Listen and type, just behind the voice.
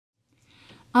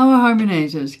Our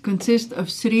harmonizers consist of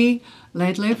 3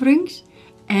 light life rings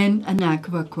and an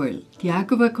aqua coil. The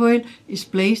aqua coil is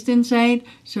placed inside,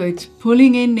 so it's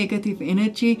pulling in negative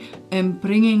energy and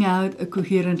bringing out a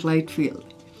coherent light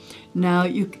field. Now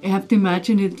you have to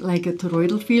imagine it like a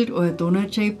toroidal field or a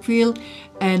donut-shaped field,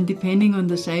 and depending on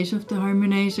the size of the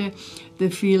harmonizer, the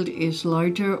field is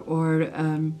larger or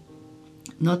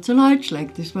not so large,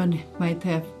 like this one might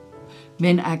have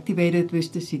when activated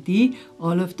with the CD.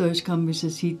 All of those come with a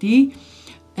CD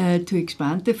to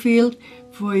expand the field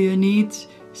for your needs.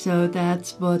 So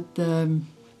that's what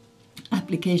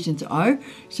applications are.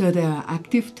 So they are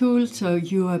active tools, so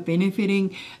you are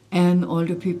benefiting, and all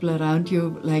the people around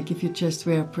you, like if you just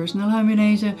wear a personal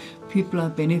harmonizer, people are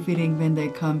benefiting when they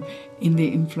come in the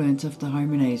influence of the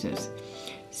harmonizers.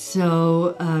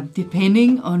 So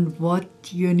depending on what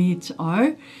your needs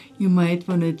are, you might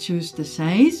want to choose the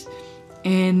size,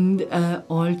 and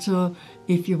also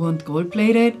if you want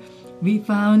gold-plated. We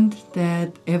found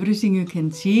that everything you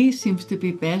can see seems to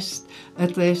be best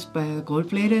addressed by a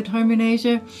gold-plated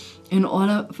harmonizer, and all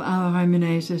of our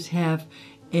harmonizers have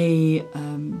a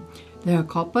they are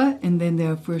copper, and then they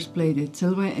are first plated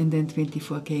silver, and then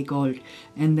 24K gold,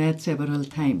 and that several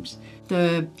times.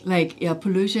 The air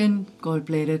pollution,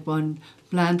 gold-plated one.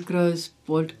 Plant growth,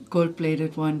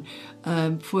 gold-plated one.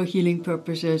 For healing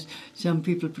purposes, some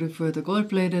people prefer the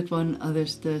gold-plated one,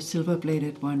 others the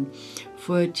silver-plated one.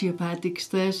 For geopathic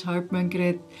stress, heart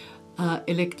magnet,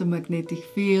 electromagnetic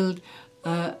field,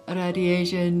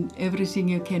 radiation, everything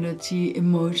you cannot see,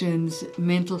 emotions,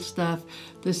 mental stuff,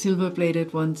 the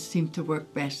silver-plated ones seem to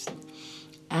work best.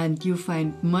 And you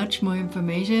find much more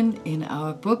information in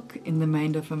our book, In the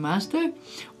Mind of a Master,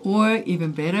 or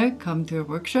even better, come to a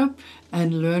workshop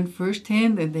and learn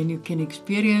firsthand, and then you can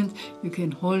experience, you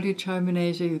can hold each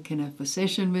harmonizer, you can have a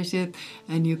session with it,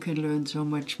 and you can learn so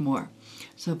much more.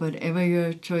 So whatever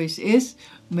your choice is,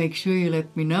 make sure you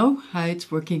let me know how it's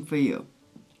working for you.